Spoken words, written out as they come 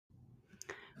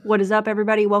What is up,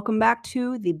 everybody? Welcome back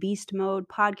to the Beast Mode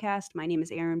podcast. My name is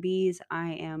Erin Bees.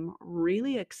 I am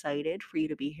really excited for you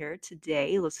to be here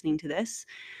today listening to this.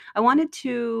 I wanted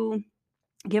to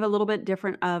give a little bit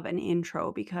different of an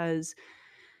intro because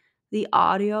the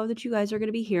audio that you guys are going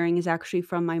to be hearing is actually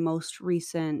from my most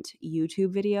recent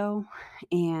YouTube video.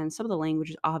 And some of the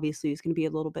language obviously is going to be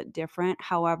a little bit different.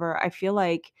 However, I feel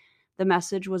like the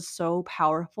message was so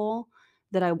powerful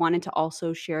that I wanted to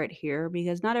also share it here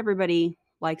because not everybody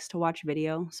likes to watch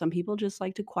video. Some people just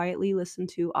like to quietly listen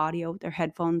to audio with their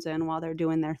headphones in while they're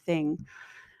doing their thing.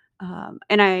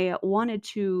 And I wanted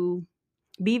to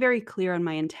be very clear on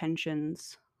my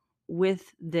intentions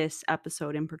with this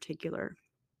episode in particular.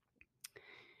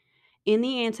 In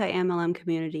the anti-MLM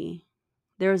community,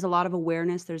 there's a lot of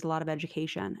awareness, there's a lot of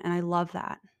education, and I love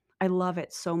that. I love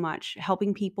it so much,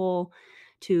 helping people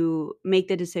to make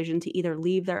the decision to either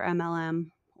leave their MLM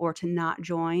or to not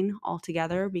join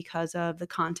altogether because of the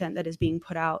content that is being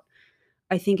put out,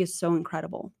 I think is so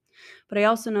incredible. But I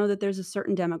also know that there's a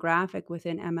certain demographic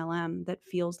within MLM that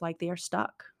feels like they are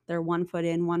stuck. They're 1 foot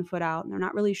in, 1 foot out, and they're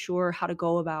not really sure how to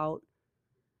go about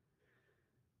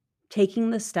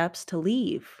taking the steps to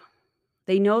leave.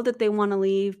 They know that they wanna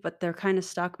leave, but they're kinda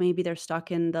stuck. Maybe they're stuck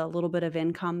in the little bit of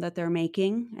income that they're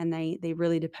making, and they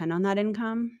really depend on that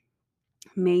income.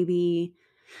 Maybe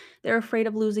they're afraid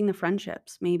of losing the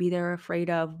friendships. Maybe they're afraid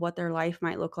of what their life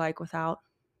might look like without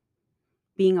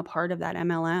being a part of that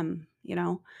MLM, you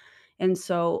know? And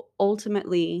so,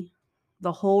 ultimately,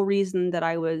 the whole reason that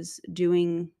I was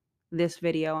doing this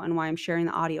video and why I'm sharing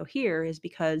the audio here is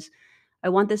because I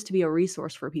want this to be a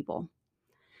resource for people.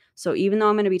 So even though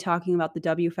I'm going to be talking about the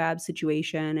WFABB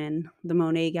situation and the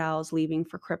Monet gals leaving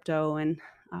for crypto and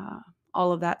uh,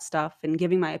 all of that stuff and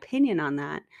giving my opinion on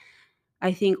that,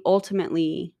 I think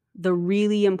ultimately the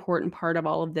really important part of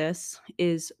all of this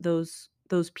is those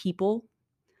people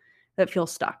that feel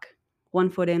stuck, 1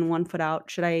 foot in, 1 foot out.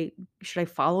 Should I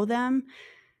follow them?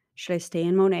 Should I stay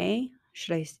in Monet?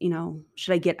 Should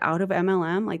I get out of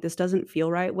MLM? Like this doesn't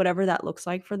feel right. Whatever that looks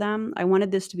like for them, I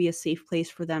wanted this to be a safe place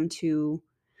for them to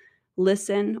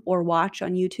listen or watch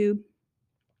on YouTube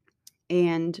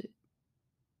and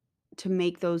to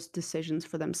make those decisions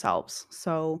for themselves.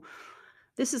 So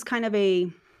this is kind of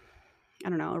I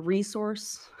don't know, a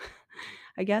resource,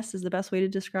 I guess is the best way to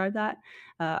describe that.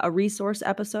 A resource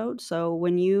episode. So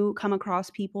when you come across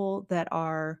people that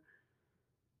are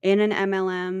in an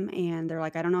MLM and they're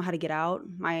like, I don't know how to get out,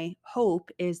 my hope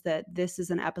is that this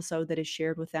is an episode that is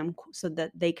shared with them so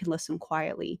that they can listen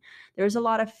quietly. There's a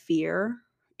lot of fear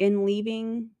in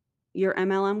leaving your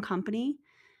MLM company.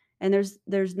 And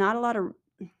there's not a lot of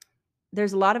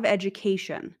there's a lot of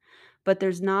education, but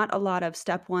there's not a lot of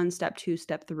step 1, step 2,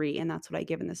 step 3, and that's what I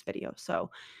give in this video. So,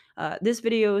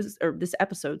 this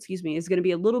episode, excuse me, is gonna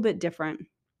be a little bit different,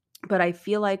 but I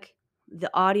feel like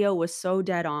the audio was so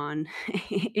dead on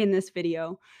in this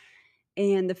video,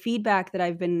 and the feedback that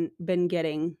I've been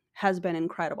getting has been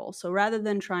incredible. So rather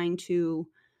than trying to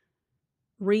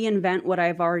reinvent what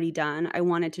I've already done, I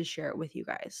wanted to share it with you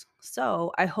guys.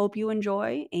 So I hope you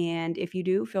enjoy. And if you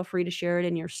do, feel free to share it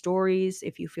in your stories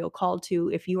if you feel called to.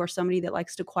 If you are somebody that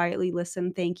likes to quietly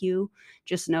listen, thank you.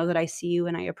 Just know that I see you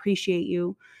and I appreciate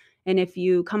you. And if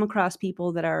you come across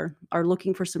people that are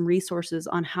looking for some resources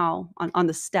on on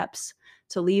the steps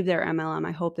to leave their MLM,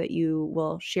 I hope that you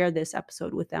will share this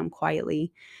episode with them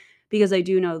quietly because I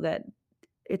do know that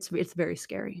it's very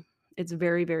scary. It's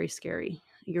very, very scary.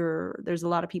 There's a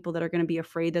lot of people that are gonna be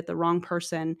afraid that the wrong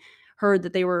person heard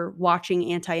that they were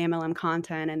watching anti-MLM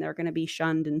content and they're gonna be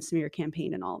shunned and smear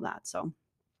campaigned and all that. So,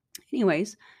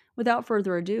 anyways, without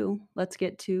further ado, let's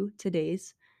get to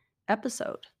today's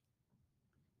episode.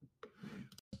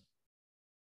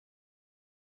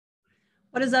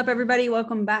 What is up, everybody?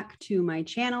 Welcome back to my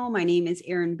channel. My name is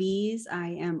Erin Bees. I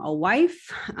am a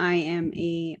wife. I am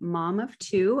a mom of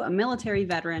 2, a military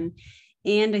veteran,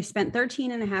 and I spent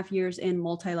 13 and a half years in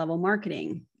multi-level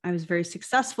marketing. I was very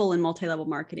successful in multi-level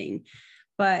marketing,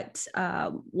 but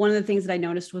one of the things that I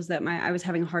noticed was that I was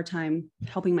having a hard time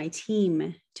helping my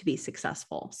team to be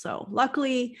successful. So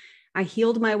luckily, I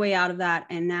healed my way out of that,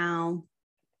 and now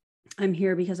I'm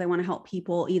here because I want to help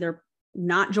people either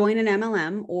not join an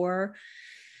MLM or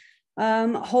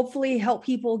hopefully help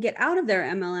people get out of their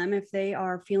MLM if they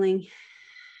are feeling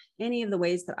any of the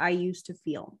ways that I used to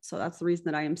feel. So that's the reason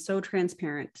that I am so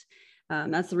transparent.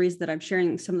 That's the reason that I'm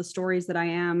sharing some of the stories that I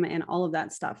am and all of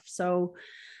that stuff. So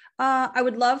I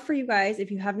would love for you guys, if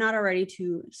you have not already,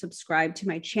 to subscribe to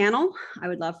my channel. I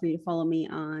would love for you to follow me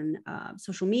on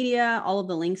social media. All of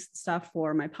the links and stuff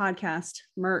for my podcast,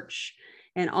 merch,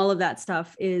 and all of that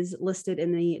stuff is listed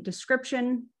in the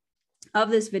description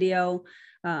of this video.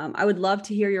 I would love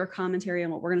to hear your commentary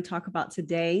on what we're going to talk about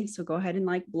today. So go ahead and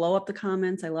like blow up the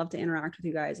comments. I love to interact with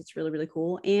you guys. It's really, really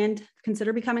cool. And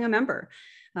consider becoming a member.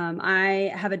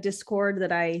 I have a Discord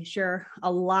that I share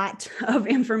a lot of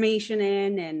information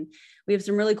in, and we have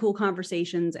some really cool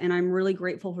conversations. And I'm really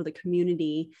grateful for the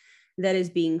community that is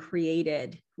being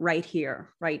created right here,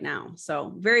 right now.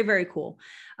 So very, very cool.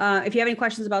 If you have any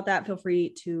questions about that, feel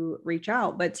free to reach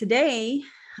out. But today,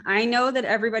 I know that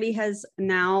everybody has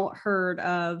now heard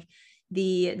of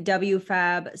the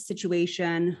WFABB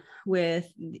situation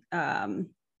with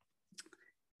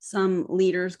some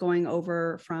leaders going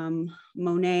over from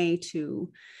Monet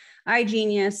to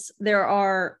iGenius. There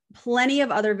are plenty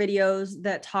of other videos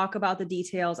that talk about the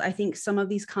details. I think some of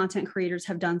these content creators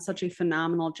have done such a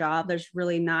phenomenal job. There's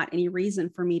really not any reason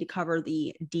for me to cover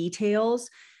the details.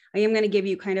 I am going to give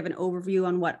you kind of an overview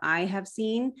on what I have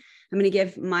seen. I'm going to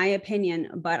give my opinion,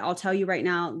 but I'll tell you right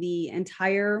now, the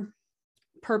entire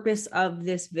purpose of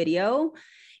this video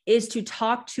is to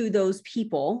talk to those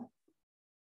people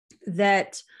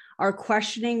that are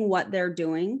questioning what they're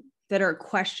doing, that are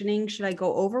questioning, should I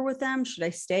go over with them? Should I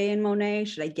stay in Monet?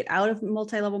 Should I get out of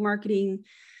multi-level marketing?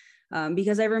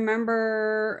 Because I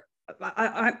remember,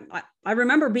 I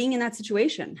remember being in that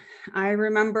situation. I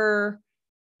remember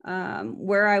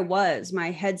where I was,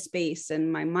 my headspace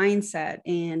and my mindset.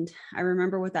 And I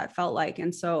remember what that felt like.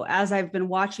 And so as I've been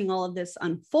watching all of this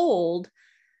unfold,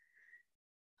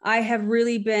 I have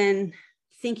really been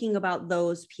thinking about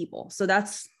those people. So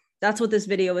that's what this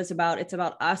video is about. It's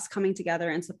about us coming together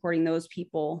and supporting those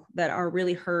people that are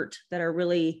really hurt, that are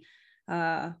really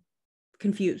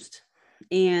confused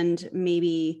and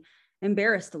maybe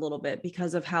embarrassed a little bit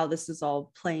because of how this is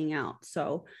all playing out.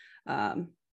 So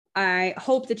I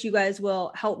hope that you guys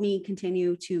will help me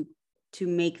continue to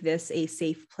make this a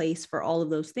safe place for all of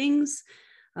those things.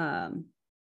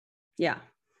 Yeah.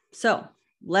 So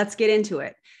let's get into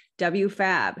it.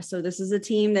 WFABB. So this is a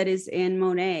team that is in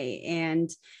Monet, and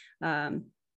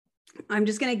I'm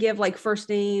just going to give like first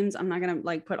names. I'm not going to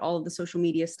like put all of the social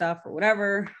media stuff or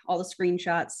whatever, all the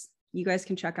screenshots. You guys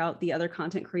can check out the other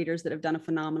content creators that have done a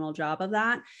phenomenal job of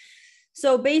that.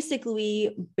 So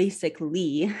basically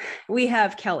we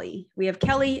have Kelly,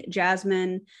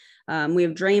 Jasmine, we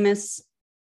have Dramus,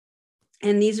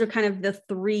 and these are kind of the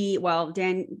three, well,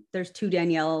 there's two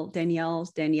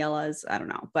Daniellas, I don't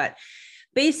know. But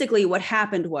basically what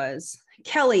happened was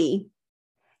Kelly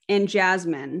and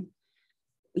Jasmine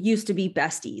used to be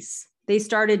besties. They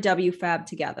started WFABB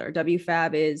together.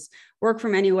 WFABB is work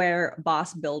from anywhere,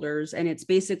 boss builders. And it's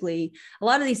basically a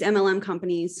lot of these MLM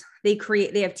companies, they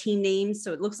have team names.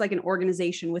 So it looks like an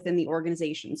organization within the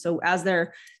organization. So as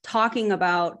they're talking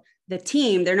about the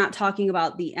team, they're not talking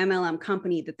about the MLM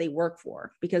company that they work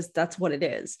for, because that's what it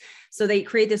is. So they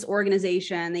create this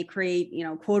organization, they create,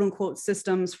 quote unquote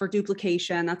systems for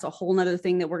duplication. That's a whole nother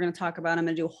thing that we're going to talk about. I'm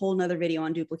going to do a whole nother video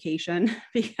on duplication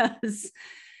because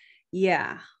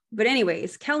yeah. But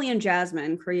anyways, Kelly and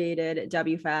Jasmine created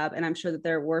WFABB, and I'm sure that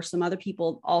there were some other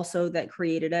people also that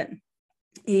created it.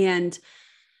 And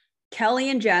Kelly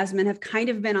and Jasmine have kind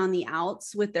of been on the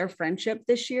outs with their friendship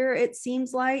this year, it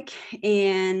seems like.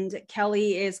 And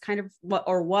Kelly is kind of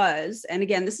was, and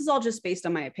again, this is all just based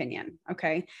on my opinion.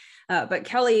 Okay. But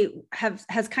Kelly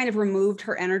has kind of removed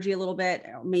her energy a little bit.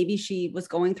 Maybe she was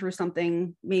going through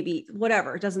something, maybe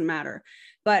whatever, it doesn't matter.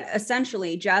 But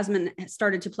essentially, Jasmine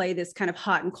started to play this kind of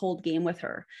hot and cold game with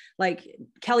her. Like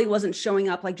Kelly wasn't showing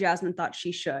up like Jasmine thought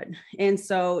she should. And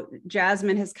so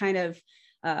Jasmine has kind of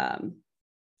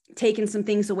taken some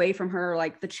things away from her,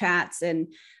 like the chats.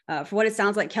 And for what it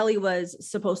sounds like, Kelly was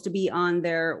supposed to be on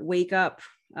their Wake Up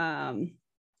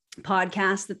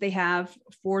podcast that they have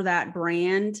for that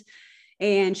brand.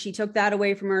 And she took that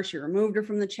away from her. She removed her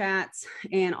from the chats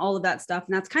and all of that stuff.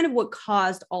 And that's kind of what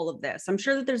caused all of this. I'm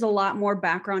sure that there's a lot more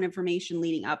background information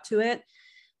leading up to it,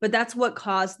 but that's what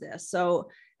caused this. So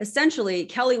essentially,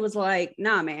 Kelly was like,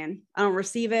 nah, man, I don't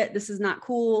receive it. This is not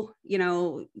cool.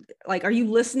 Like, are you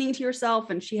listening to yourself?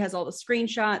 And she has all the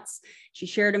screenshots. She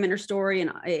shared them in her story,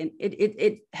 and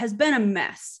it has been a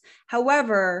mess.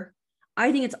 However,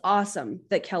 I think it's awesome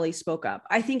that Kelly spoke up.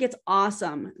 I think it's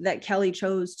awesome that Kelly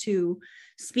chose to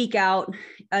speak out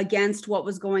against what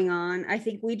was going on. I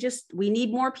think we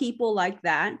need more people like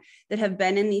that have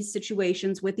been in these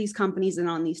situations with these companies and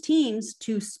on these teams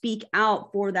to speak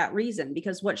out for that reason,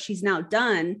 because what she's now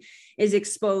done is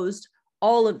exposed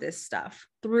all of this stuff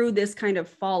through this kind of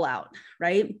fallout,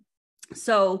 right?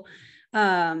 So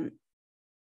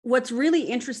what's really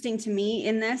interesting to me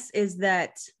in this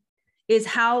is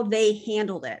how they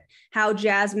handled it, how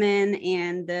Jasmine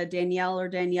and the Danielle or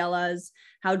Daniellas,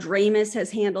 how Dramus has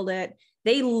handled it.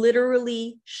 They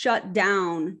literally shut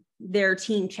down their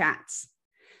team chats.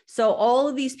 So all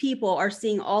of these people are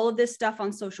seeing all of this stuff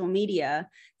on social media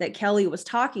that Kelly was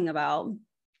talking about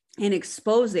and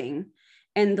exposing,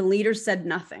 and the leaders said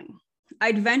nothing.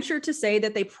 I'd venture to say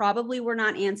that they probably were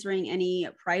not answering any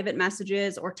private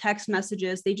messages or text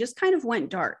messages. They just kind of went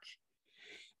dark.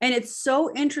 And it's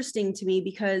so interesting to me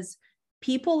because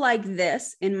people like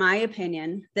this, in my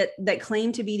opinion, that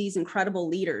claim to be these incredible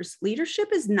leaders, leadership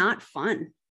is not fun.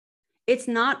 It's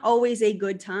not always a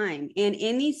good time. And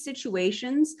in these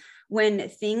situations, when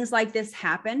things like this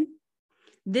happen,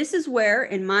 this is where,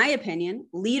 in my opinion,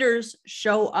 leaders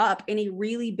show up in a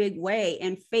really big way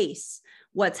and face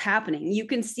what's happening. You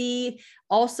can see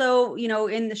also,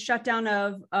 in the shutdown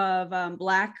of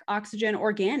Black Oxygen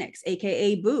Organics,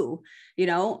 AKA Boo,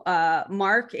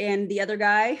 Mark and the other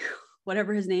guy,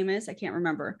 whatever his name is, I can't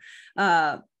remember,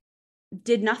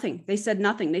 did nothing. They said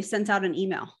nothing. They sent out an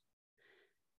email.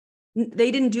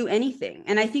 They didn't do anything.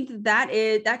 And I think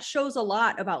that shows a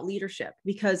lot about leadership,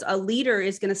 because a leader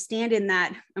is going to stand in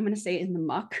that, I'm going to say in the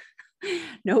muck,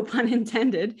 no pun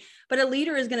intended, but a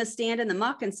leader is going to stand in the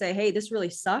muck and say, hey, this really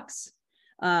sucks.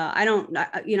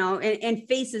 And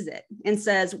faces it and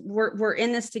says, we're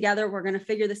in this together. We're going to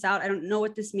figure this out. I don't know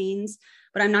what this means,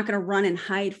 but I'm not going to run and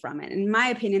hide from it. In my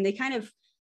opinion,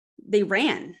 they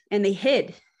ran and they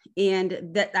hid. And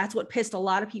that's what pissed a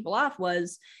lot of people off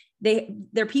was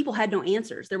their people had no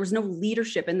answers. There was no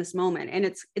leadership in this moment. And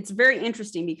it's very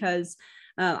interesting because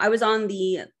I was on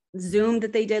the Zoom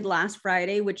that they did last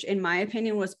Friday, which in my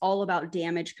opinion was all about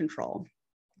damage control.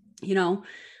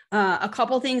 A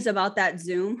couple things about that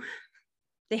Zoom,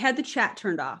 they had the chat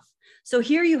turned off. So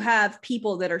here you have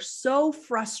people that are so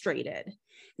frustrated.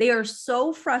 They are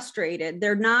so frustrated.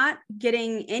 They're not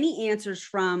getting any answers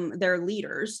from their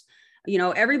leaders.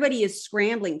 Everybody is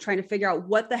scrambling, trying to figure out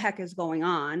what the heck is going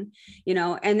on,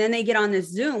 and then they get on this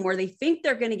Zoom where they think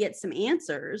they're going to get some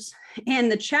answers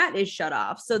and the chat is shut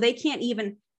off. So they can't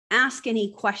even ask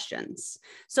any questions.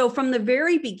 So from the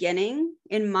very beginning,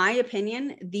 in my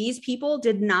opinion, these people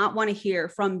did not want to hear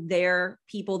from their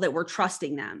people that were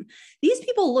trusting them. These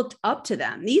people looked up to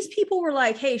them. These people were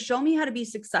like, hey, show me how to be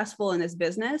successful in this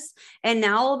business. And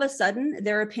now all of a sudden,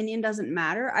 their opinion doesn't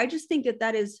matter. I just think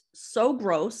that is so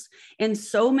gross and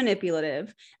so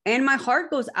manipulative. And my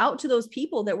heart goes out to those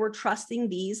people that were trusting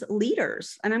these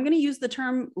leaders. And I'm going to use the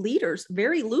term leaders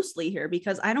very loosely here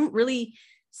because I don't really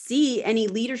see any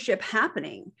leadership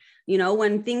happening,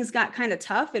 when things got kind of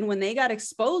tough and when they got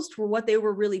exposed for what they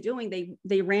were really doing,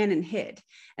 they ran and hid.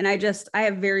 And I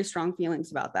have very strong feelings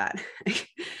about that.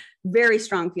 Very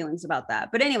strong feelings about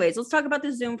that. But anyways, let's talk about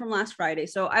the Zoom from last Friday.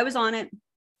 So I was on it,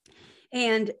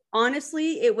 and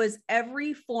honestly, it was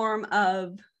every form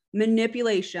of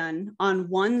manipulation on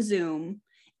one Zoom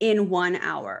in 1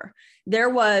 hour. There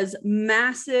was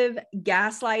massive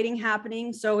gaslighting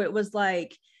happening. So it was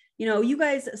like, you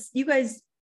guys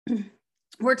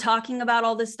were talking about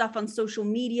all this stuff on social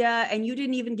media and you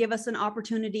didn't even give us an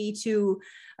opportunity to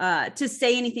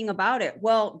say anything about it.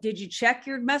 Well, did you check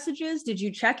your messages? Did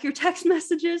you check your text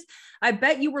messages? I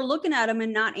bet you were looking at them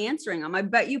and not answering them. I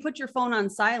bet you put your phone on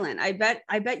silent. I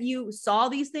bet you saw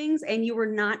these things and you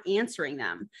were not answering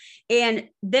them. And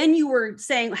then you were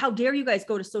saying, how dare you guys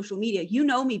go to social media? You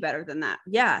know me better than that.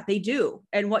 Yeah, they do.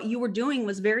 And what you were doing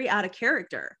was very out of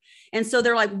character. And so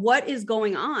they're like, what is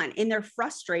going on? And they're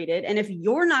frustrated. And if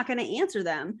you're not going to answer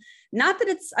them, not that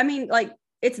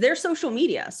it's their social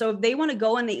media. So if they want to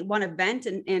go and they want to vent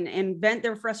and vent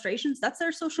their frustrations, that's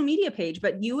their social media page.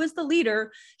 But you as the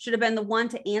leader should have been the one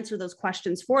to answer those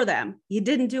questions for them. You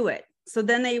didn't do it. So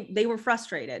then they were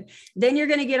frustrated. Then you're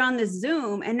going to get on this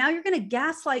Zoom and now you're going to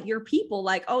gaslight your people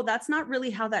like, oh, that's not really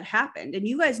how that happened. And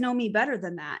you guys know me better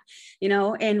than that,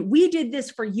 and we did this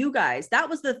for you guys. That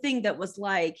was the thing that was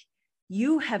like,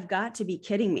 you have got to be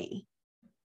kidding me.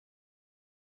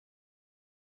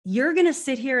 You're going to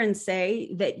sit here and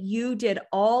say that you did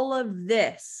all of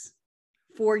this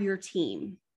for your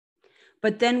team,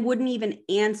 but then wouldn't even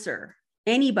answer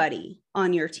anybody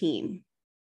on your team.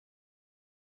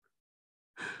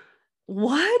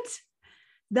 What?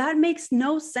 That makes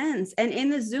no sense. And in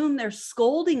the Zoom, they're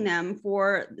scolding them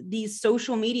for these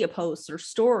social media posts or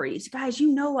stories. Guys,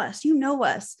 you know us.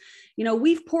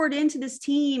 We've poured into this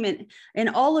team and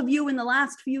all of you in the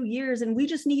last few years, and we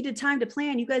just needed time to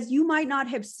plan. You guys, you might not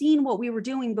have seen what we were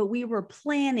doing, but we were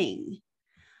planning.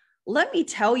 Let me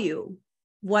tell you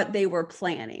what they were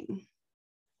planning,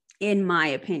 in my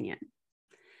opinion.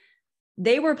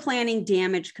 They were planning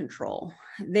damage control.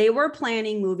 They were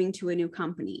planning moving to a new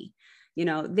company.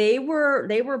 They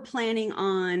were planning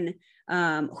on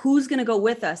Who's going to go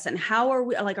with us? And how are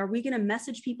we going to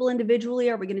message people individually?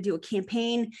 Are we going to do a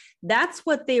campaign? That's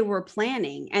what they were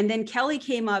planning. And then Kelly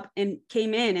came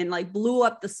in and like blew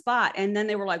up the spot. And then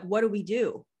they were like, what do we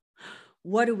do?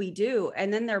 What do we do?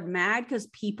 And then they're mad because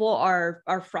people are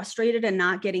frustrated and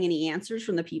not getting any answers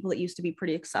from the people that used to be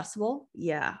pretty accessible.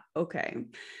 Yeah. Okay.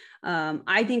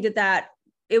 I think that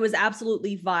it was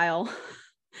absolutely vile.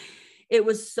 It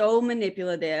was so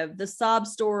manipulative. The sob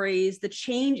stories, the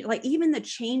change, like even the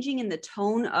changing in the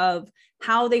tone of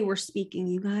how they were speaking.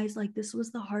 You guys, like this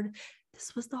was the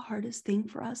hardest thing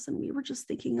for us. And we were just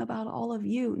thinking about all of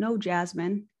you. No,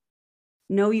 Jasmine.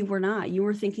 No, you were not. You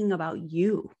were thinking about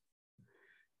you.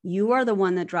 You are the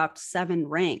one that dropped 7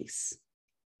 ranks.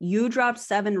 You dropped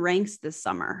 7 ranks this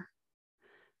summer.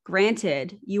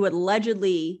 Granted, you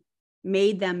allegedly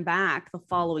made them back the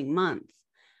following month.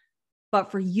 But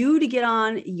for you to get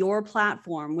on your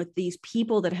platform with these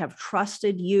people that have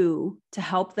trusted you to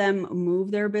help them move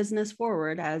their business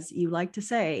forward, as you like to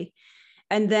say,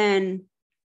 and then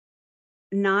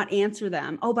not answer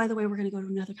them. Oh, by the way, we're going to go to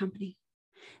another company.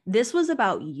 This was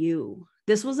about you.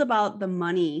 This was about the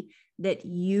money that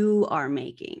you are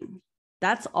making.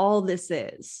 That's all this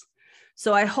is.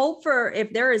 So I hope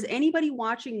if there is anybody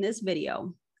watching this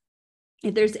video,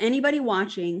 if there's anybody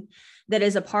watching that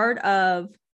is a part of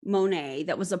Monet,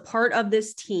 that was a part of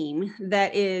this team,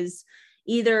 that is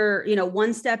either,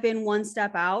 one step in, one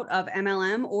step out of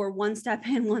MLM, or one step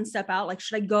in, one step out. Like,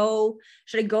 should I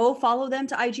go follow them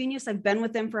to iGenius? I've been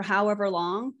with them for however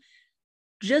long.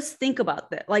 Just think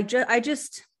about that. Like,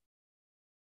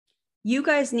 you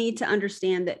guys need to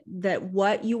understand that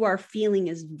what you are feeling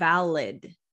is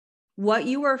valid. What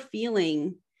you are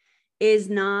feeling is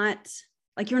not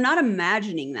like, you're not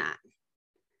imagining that.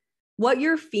 What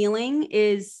you're feeling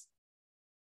is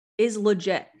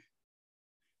legit.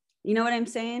 You know what I'm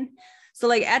saying? So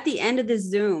like at the end of this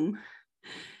Zoom,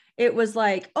 it was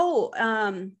like, oh,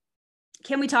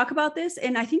 can we talk about this?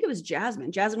 And I think it was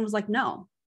Jasmine. Jasmine was like, no,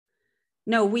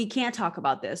 we can't talk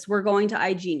about this. We're going to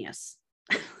iGenius.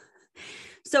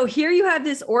 So here you have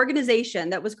this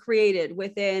organization that was created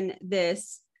within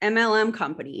this MLM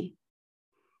company,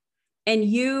 and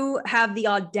you have the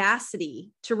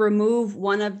audacity to remove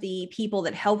one of the people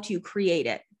that helped you create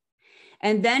it.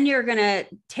 And then you're going to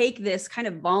take this kind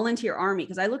of volunteer army,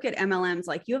 because I look at MLMs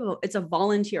like it's a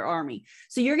volunteer army.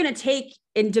 So you're going to take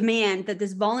and demand that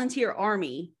this volunteer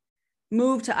army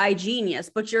move to iGenius,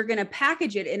 but you're going to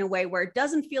package it in a way where it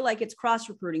doesn't feel like it's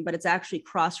cross-recruiting, but it's actually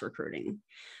cross-recruiting.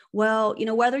 Well,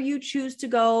 whether you choose to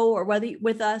go or whether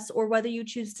with us or whether you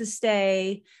choose to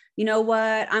stay, you know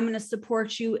what, I'm going to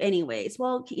support you anyways.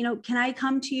 Well, can I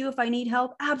come to you if I need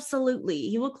help? Absolutely.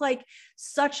 You look like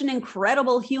such an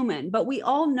incredible human, but we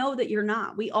all know that you're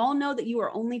not. We all know that you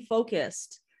are only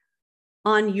focused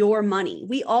on your money.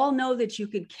 We all know that you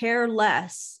could care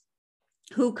less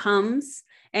who comes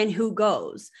and who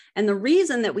goes. And the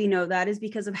reason that we know that is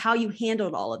because of how you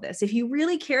handled all of this. If you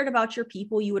really cared about your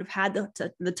people, you would have had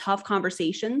the tough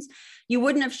conversations. You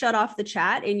wouldn't have shut off the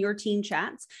chat in your team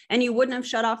chats, and you wouldn't have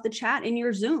shut off the chat in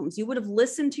your Zooms. You would have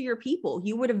listened to your people.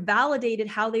 You would have validated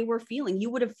how they were feeling. You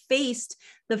would have faced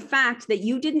the fact that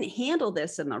you didn't handle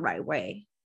this in the right way.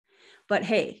 But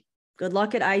hey, good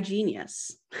luck at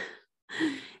iGenius.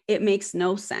 It makes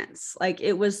no sense. Like,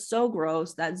 it was so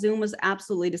gross. That Zoom was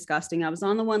absolutely disgusting. I was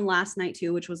on the one last night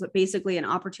too, which was basically an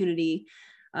opportunity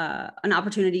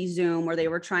Zoom where they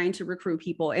were trying to recruit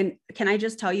people. And can I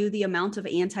just tell you, the amount of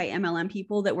anti-MLM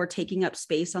people that were taking up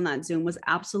space on that Zoom was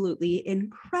absolutely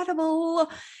incredible.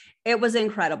 It was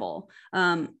incredible.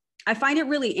 I find it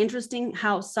really interesting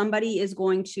how somebody is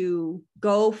going to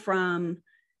go from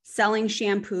selling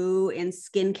shampoo and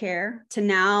skincare to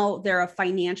now they're a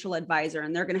financial advisor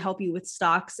and they're going to help you with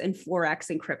stocks and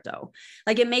Forex and crypto.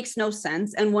 Like, it makes no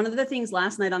sense. And one of the things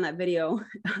last night on that video,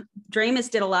 Dramis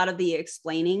did a lot of the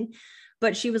explaining,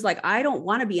 but she was like, I don't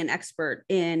want to be an expert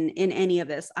in any of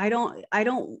this. I don't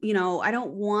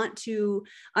want to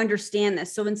understand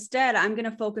this. So instead, I'm going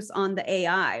to focus on the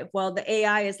AI. Well, the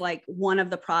AI is like one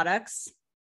of the products.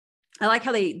 I like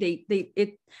how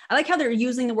I like how they're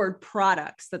using the word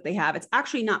products that they have. It's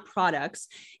actually not products.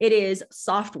 It is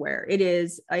software. It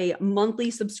is a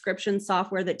monthly subscription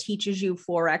software that teaches you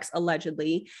Forex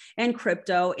allegedly and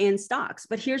crypto and stocks.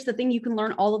 But here's the thing, you can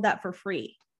learn all of that for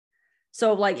free.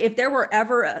 So like, if there were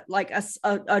ever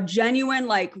a genuine,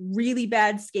 like really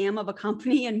bad scam of a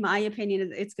company, in my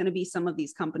opinion, it's going to be some of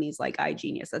these companies like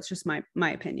iGenius. That's just my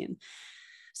opinion.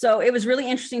 So it was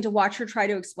really interesting to watch her try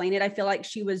to explain it. I feel like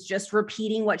she was just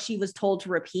repeating what she was told to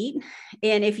repeat.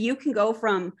 And if you can go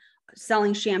from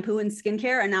selling shampoo and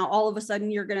skincare, and now all of a sudden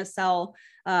you're going to sell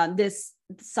this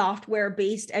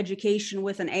software-based education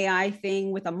with an AI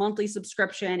thing, with a monthly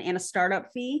subscription and a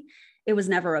startup fee, it was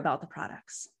never about the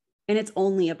products. And it's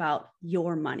only about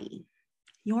your money.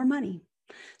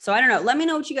 So I don't know. Let me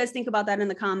know what you guys think about that in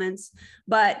the comments.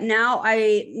 But now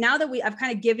that I've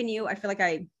kind of given you, I feel like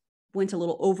I went a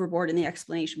little overboard in the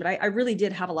explanation, but I really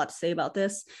did have a lot to say about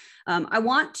this. I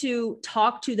want to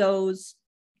talk to those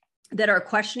that are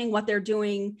questioning what they're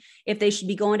doing, if they should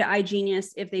be going to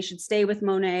iGenius, if they should stay with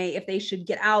Monet, if they should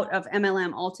get out of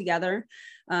MLM altogether.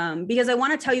 Because I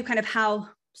want to tell you kind of how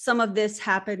some of this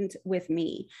happened with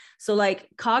me. So like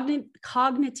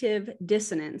cognitive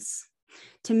dissonance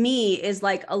to me is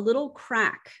like a little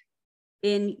crack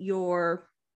in your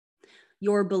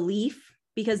belief,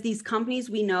 because these companies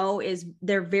we know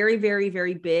they're very, very,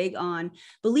 very big on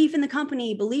belief in the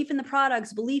company, belief in the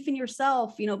products, belief in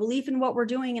yourself, belief in what we're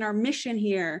doing in our mission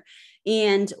here.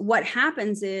 And what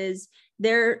happens is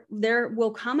there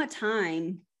will come a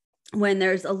time when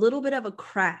there's a little bit of a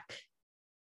crack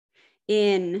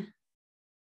in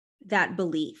that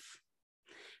belief.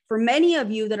 For many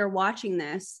of you that are watching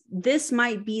this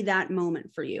might be that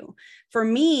moment for you. For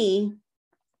me,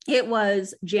 it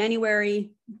was February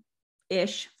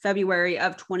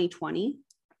of 2020.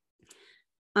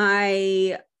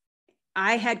 I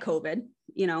had COVID,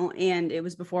 and it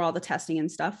was before all the testing and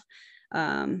stuff.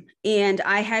 And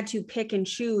I had to pick and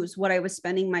choose what I was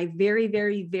spending my very,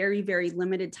 very, very, very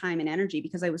limited time and energy,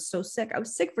 because I was so sick. I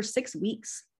was sick for 6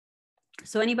 weeks.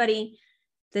 So anybody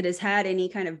that has had any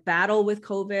kind of battle with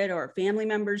COVID or family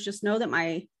members, just know that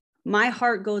my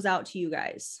heart goes out to you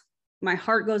guys. My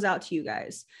heart goes out to you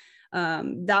guys.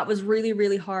 That was really,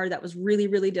 really hard. That was really,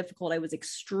 really difficult. I was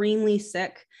extremely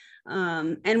sick.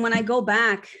 And when I go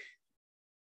back,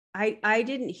 I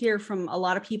didn't hear from a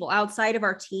lot of people outside of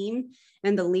our team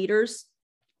and the leaders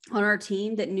on our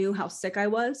team that knew how sick I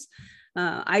was.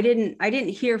 I didn't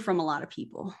hear from a lot of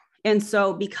people. And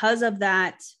so because of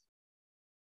that,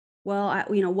 well,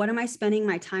 what am I spending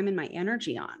my time and my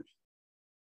energy on?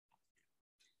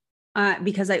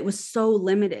 Because it was so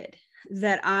limited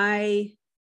that I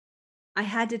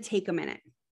had to take a minute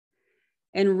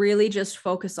and really just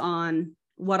focus on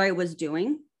what I was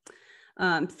doing.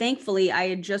 Thankfully, I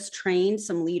had just trained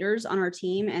some leaders on our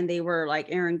team, and they were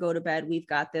like, Erin, go to bed. We've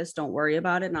got this. Don't worry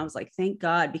about it. And I was like, thank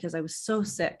God, because I was so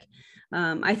sick.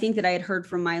 I think that I had heard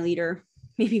from my leader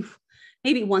maybe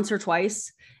once or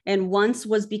twice. And once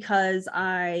was because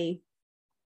I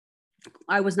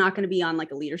was not going to be on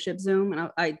like a leadership Zoom. And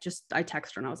I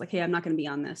texted her and I was like, hey, I'm not going to be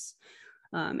on this.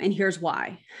 And here's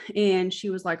why. And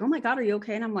she was like, oh my God, are you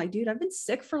okay? And I'm like, dude, I've been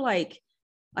sick for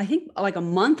I think a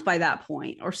month by that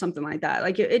point or something like that.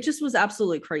 Like it just was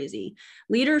absolutely crazy.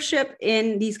 Leadership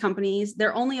in these companies,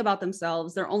 they're only about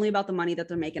themselves. They're only about the money that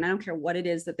they're making. I don't care what it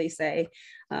is that they say.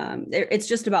 It's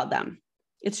just about them.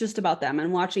 It's just about them,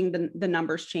 and watching the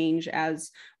numbers change as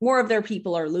more of their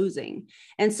people are losing.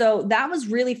 And so that was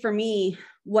really, for me,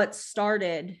 what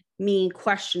started me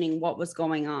questioning what was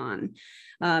going on.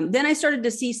 Then I started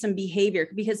to see some behavior,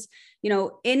 because,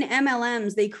 in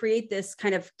MLMs, they create this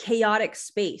kind of chaotic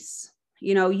space.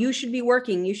 You should be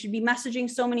working, you should be messaging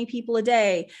so many people a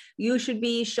day, you should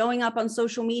be showing up on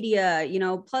social media,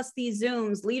 plus these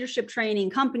Zooms, leadership training,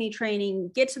 company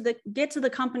training, get to the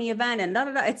company event, and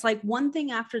it's like one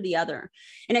thing after the other.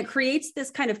 And it creates this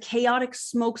kind of chaotic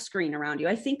smoke screen around you.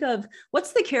 I think of,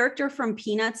 what's the character from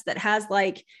Peanuts that has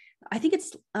I think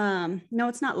it's, no,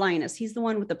 it's not Linus. He's the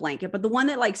one with the blanket, but the one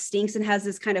that stinks and has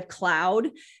this kind of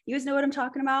cloud. You guys know what I'm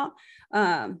talking about?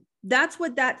 That's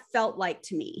what that felt like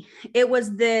to me. It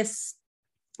was this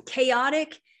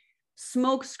chaotic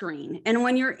smoke screen. And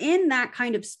when you're in that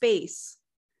kind of space,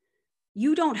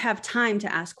 you don't have time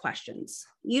to ask questions.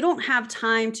 You don't have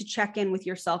time to check in with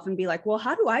yourself and be like, well,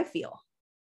 how do I feel?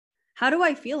 How do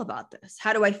I feel about this?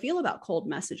 How do I feel about cold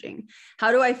messaging?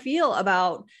 How do I feel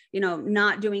about,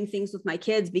 not doing things with my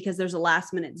kids because there's a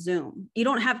last minute Zoom? You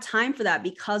don't have time for that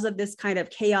because of this kind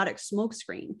of chaotic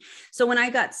smokescreen. So when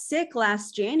I got sick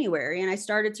last January and I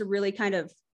started to really kind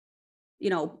of,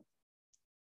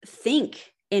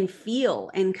 think and feel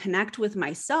and connect with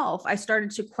myself, I started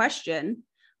to question,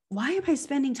 why am I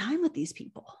spending time with these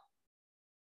people?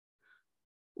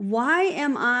 Why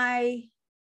am I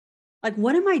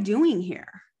what am I doing here?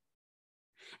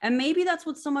 And maybe that's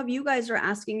what some of you guys are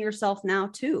asking yourself now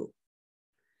too.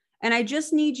 And I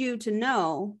just need you to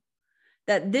know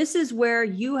that this is where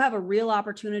you have a real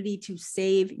opportunity to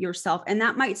save yourself. And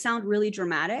that might sound really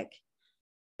dramatic.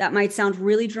 That might sound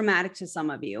really dramatic to some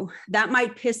of you. That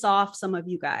might piss off some of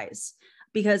you guys,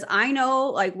 because I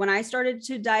know, when I started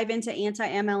to dive into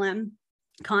anti-MLM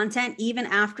content, even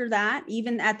after that,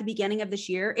 even at the beginning of this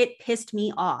year, it pissed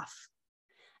me off.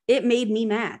 It made me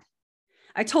mad.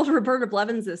 I told Roberta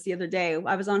Blevins this the other day.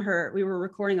 I was on her, we were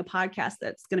recording a podcast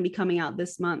that's going to be coming out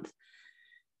this month.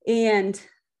 And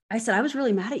I said, I was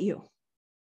really mad at you.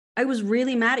 I was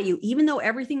really mad at you. Even though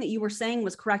everything that you were saying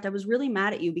was correct, I was really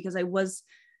mad at you because I was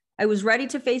ready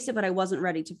to face it, but I wasn't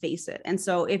ready to face it. And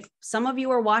so if some of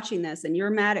you are watching this and you're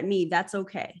mad at me, that's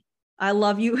okay. I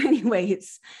love you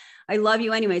anyways. I love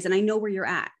you anyways. And I know where you're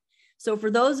at. So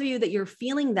for those of you that you're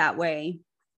feeling that way,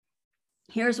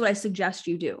 here's what I suggest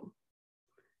you do.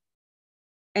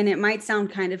 And it might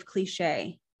sound kind of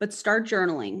cliche, but start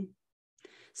journaling.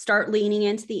 Start leaning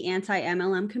into the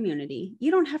anti-MLM community.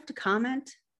 You don't have to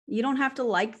comment. You don't have to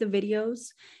like the videos.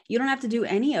 You don't have to do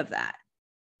any of that,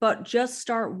 but just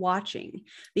start watching.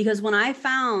 Because when I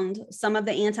found some of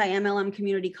the anti-MLM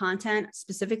community content,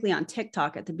 specifically on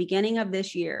TikTok at the beginning of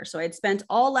this year, so I'd spent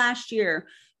all last year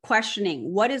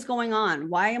questioning what is going on?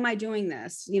 Why am I doing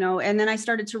this? And then I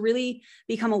started to really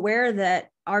become aware that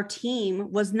our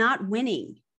team was not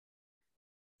winning.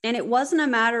 And it wasn't a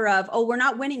matter of, oh, we're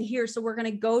not winning here, so we're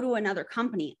going to go to another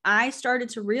company. I started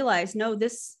to realize, no,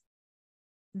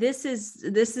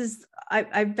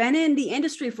 I've been in the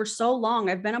industry for so long.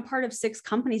 I've been a part of 6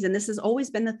 companies, and this has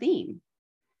always been the theme,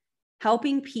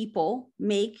 helping people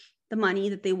make the money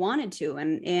that they wanted to.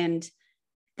 And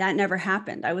that never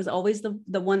happened. I was always the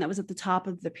one that was at the top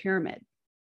of the pyramid.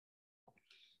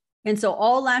 And so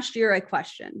all last year I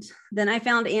questioned. Then I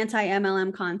found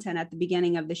anti-MLM content at the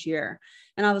beginning of this year.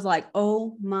 And I was like,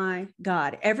 oh my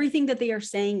God, everything that they are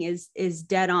saying is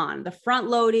dead on. The front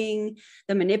loading,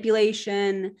 the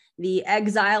manipulation, the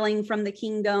exiling from the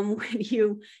kingdom when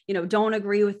you don't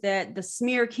agree with it, the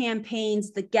smear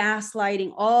campaigns, the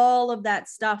gaslighting, all of that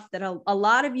stuff that a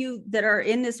lot of you that are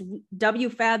in this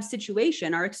WFABB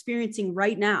situation are experiencing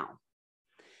right now.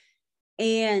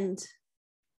 And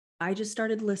I just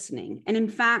started listening. And in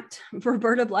fact,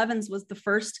 Roberta Blevins was the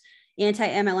first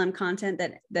anti-MLM content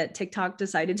that TikTok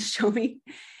decided to show me.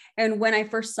 And when I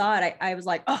first saw it, I was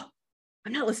like, oh,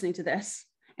 I'm not listening to this.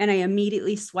 And I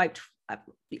immediately swiped up.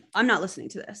 I'm not listening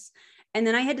to this. And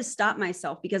then I had to stop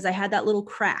myself because I had that little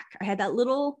crack. I had that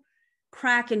little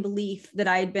crack in belief that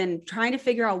I had been trying to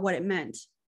figure out what it meant.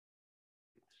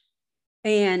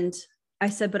 And I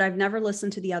said, but I've never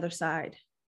listened to the other side.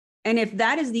 And if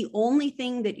that is the only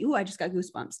thing that, I just got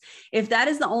goosebumps. If that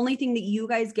is the only thing that you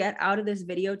guys get out of this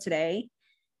video today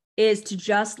is to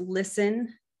just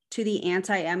listen to the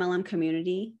anti-MLM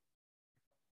community,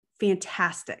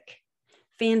 fantastic,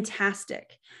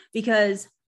 fantastic. Because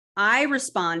I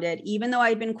responded, even though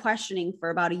I'd been questioning for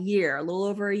about a year, a little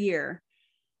over a year,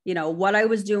 what I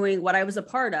was doing, what I was a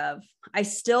part of, I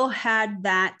still had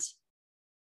that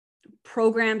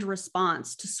programmed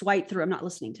response to swipe through. I'm not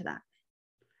listening to that.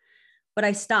 But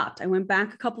I stopped. I went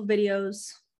back a couple of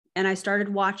videos and I started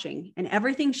watching, and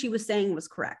everything she was saying was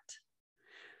correct.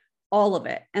 All of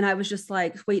it. And I was just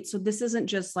like, wait, so this isn't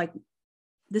just like,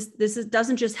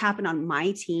 doesn't just happen on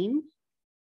my team.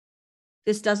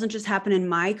 This doesn't just happen in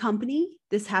my company.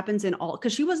 This happens in all,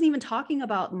 because she wasn't even talking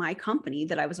about my company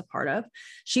that I was a part of.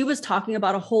 She was talking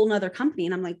about a whole nother company.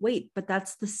 And I'm like, wait, but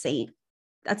that's the same.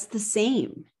 That's the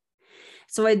same.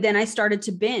 So then I started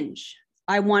to binge.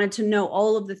 I wanted to know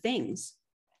all of the things.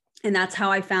 And that's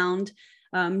how I found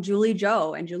Julie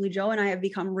Jo. And Julie Jo and I have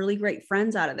become really great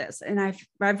friends out of this. And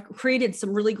I've created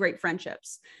some really great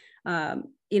friendships.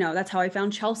 That's how I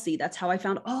found Chelsea. That's how I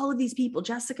found all of these people,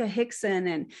 Jessica Hickson,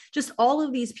 and just all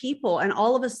of these people. And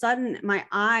all of a sudden my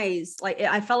eyes,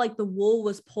 I felt like the wool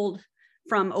was pulled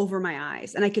from over my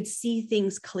eyes, and I could see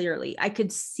things clearly. I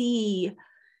could see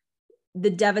the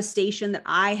devastation that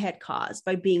I had caused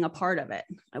by being a part of it.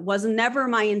 It was never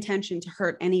my intention to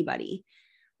hurt anybody.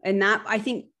 And that, I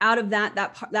think out of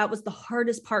that was the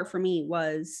hardest part for me,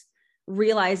 was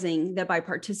realizing that by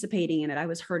participating in it, I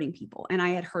was hurting people, and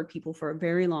I had hurt people for a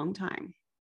very long time.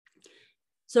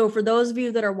 So for those of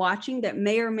you that are watching that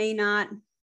may or may not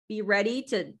be ready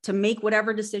to make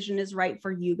whatever decision is right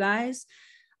for you guys,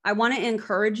 I want to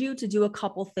encourage you to do a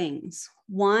couple things.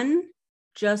 One,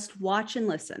 just watch and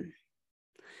listen.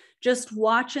 Just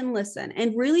watch and listen,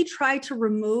 and really try to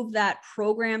remove that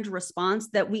programmed response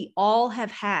that we all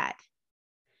have had.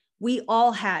 We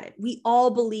all had it. We all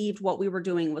believed what we were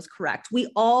doing was correct. We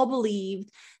all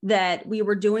believed that we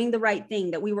were doing the right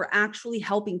thing, that we were actually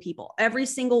helping people. Every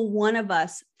single one of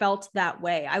us felt that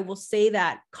way. I will say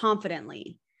that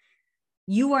confidently.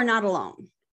 You are not alone.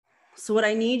 So what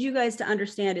I need you guys to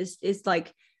understand is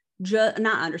like,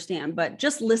 not understand, but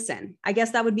just listen. I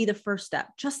guess that would be the first step.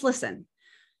 Just listen.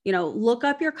 Look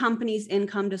up your company's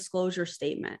income disclosure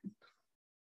statement.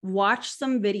 Watch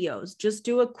some videos. Just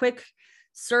do a quick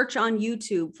Search on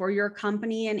YouTube for your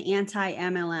company and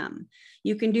anti-MLM.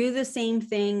 You can do the same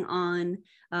thing on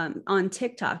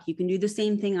TikTok. You can do the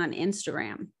same thing on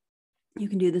Instagram. You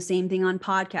can do the same thing on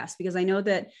podcasts, because I know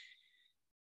that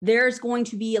there's going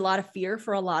to be a lot of fear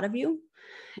for a lot of you,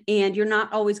 and you're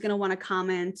not always going to want to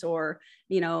comment or,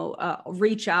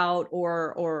 reach out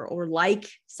or like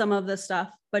some of the stuff,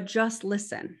 but just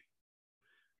listen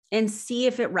and see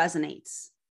if it resonates.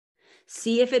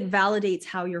 See if it validates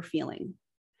how you're feeling,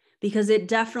 because it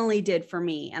definitely did for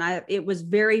me. And it was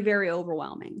very, very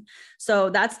overwhelming. So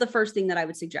that's the first thing that I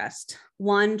would suggest.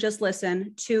 1, just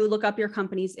listen. 2, look up your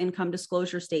company's income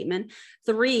disclosure statement.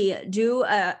 3, do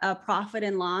a profit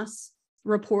and loss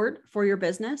report for your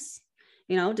business.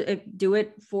 Do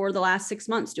it for the last 6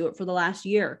 months, do it for the last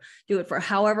year, do it for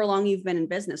however long you've been in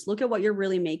business. Look at what you're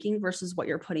really making versus what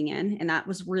you're putting in. And that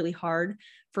was really hard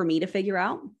for me to figure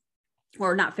out,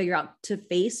 or not figure out, to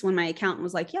face, when my accountant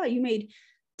was like, yeah, you made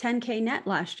 $10K net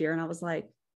last year. And I was like,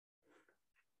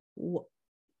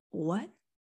 what?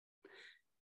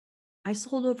 I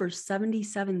sold over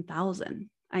 77,000.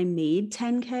 I made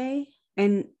 10K.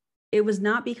 And it was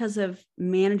not because of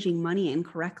managing money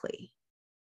incorrectly.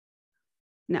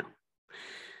 No.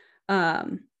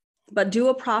 But do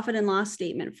a profit and loss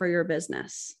statement for your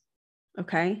business.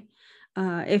 Okay.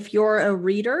 If you're a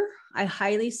reader, I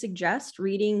highly suggest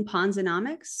reading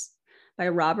Ponzonomics by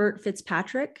Robert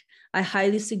Fitzpatrick. I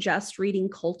highly suggest reading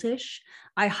Cultish.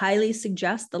 I highly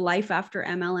suggest the Life After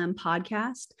MLM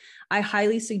podcast. I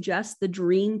highly suggest the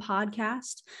Dream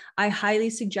podcast. I highly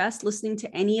suggest listening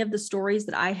to any of the stories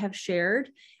that I have shared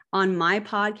on my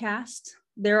podcast.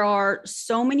 There are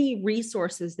so many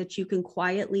resources that you can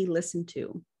quietly listen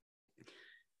to.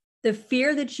 The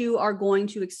fear that you are going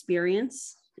to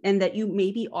experience, and that you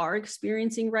maybe are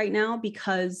experiencing right now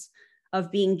because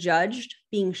of being judged,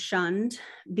 being shunned,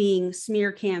 being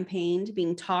smear campaigned,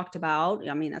 being talked about.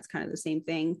 I mean, that's kind of the same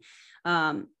thing.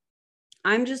 I'm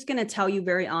just going to tell you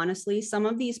very honestly, some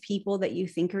of these people that you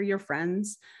think are your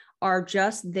friends are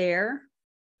just there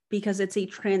because it's a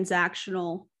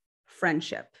transactional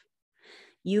friendship.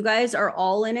 You guys are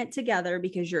all in it together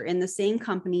because you're in the same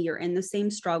company, you're in the same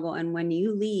struggle. And when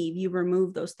you leave, you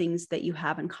remove those things that you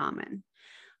have in common.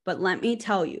 But let me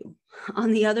tell you,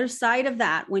 on the other side of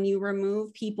that, when you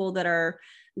remove people that are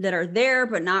there,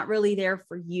 but not really there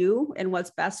for you and what's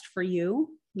best for you,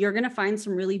 you're going to find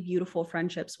some really beautiful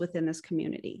friendships within this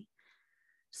community.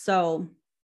 So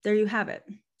there you have it.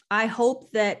 I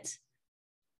hope that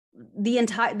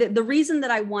the reason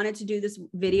that I wanted to do this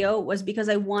video was because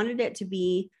I wanted it to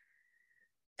be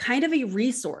kind of a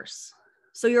resource.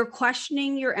 So you're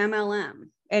questioning your MLM.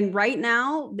 And right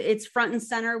now it's front and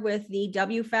center with the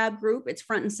WFABB group. It's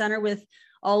front and center with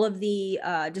all of the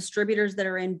distributors that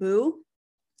are in Boo.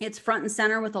 It's front and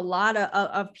center with a lot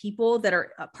of people that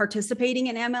are participating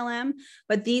in MLM.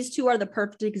 But these two are the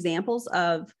perfect examples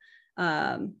of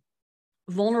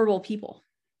vulnerable people.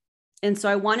 And so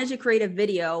I wanted to create a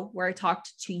video where I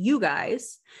talked to you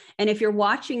guys. And if you're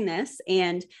watching this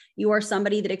and you are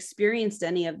somebody that experienced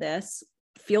any of this,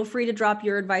 feel free to drop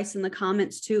your advice in the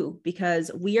comments too, because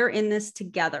we are in this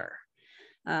together.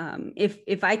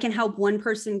 If I can help one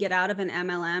person get out of an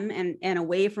MLM and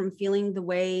away from feeling the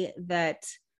way that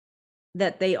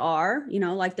they are,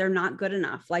 like they're not good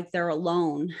enough, like they're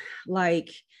alone,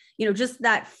 like, just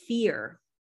that fear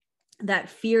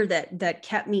that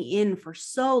kept me in for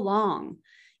so long,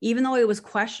 even though I was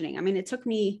questioning. I mean, it took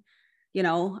me,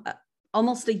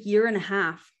 almost a year and a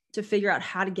half to figure out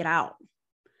how to get out.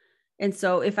 And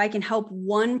so if I can help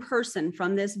one person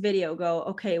from this video go,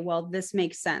 okay, well, this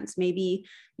makes sense. Maybe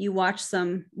you watch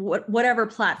some, whatever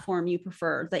platform you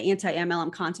prefer, the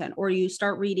anti-MLM content, or you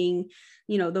start reading,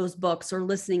 those books or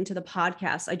listening to the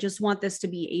podcast. I just want this to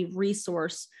be a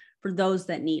resource for those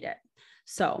that need it.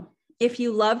 So if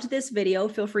you loved this video,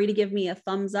 feel free to give me a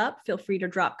thumbs up. Feel free to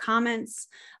drop comments.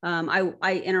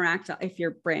 I interact, if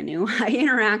you're brand new, I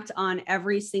interact on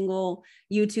every single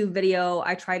YouTube video.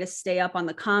 I try to stay up on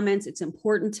the comments. It's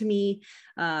important to me.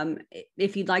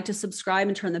 If you'd like to subscribe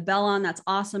and turn the bell on, that's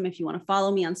awesome. If you want to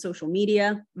follow me on social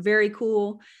media, very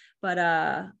cool.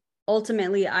 But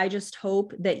ultimately, I just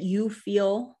hope that you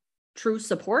feel true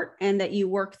support and that you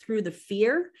work through the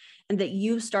fear and that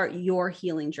you start your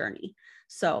healing journey.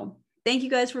 So thank you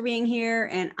guys for being here,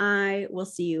 and I will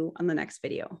see you on the next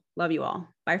video. Love you all.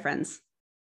 Bye, friends.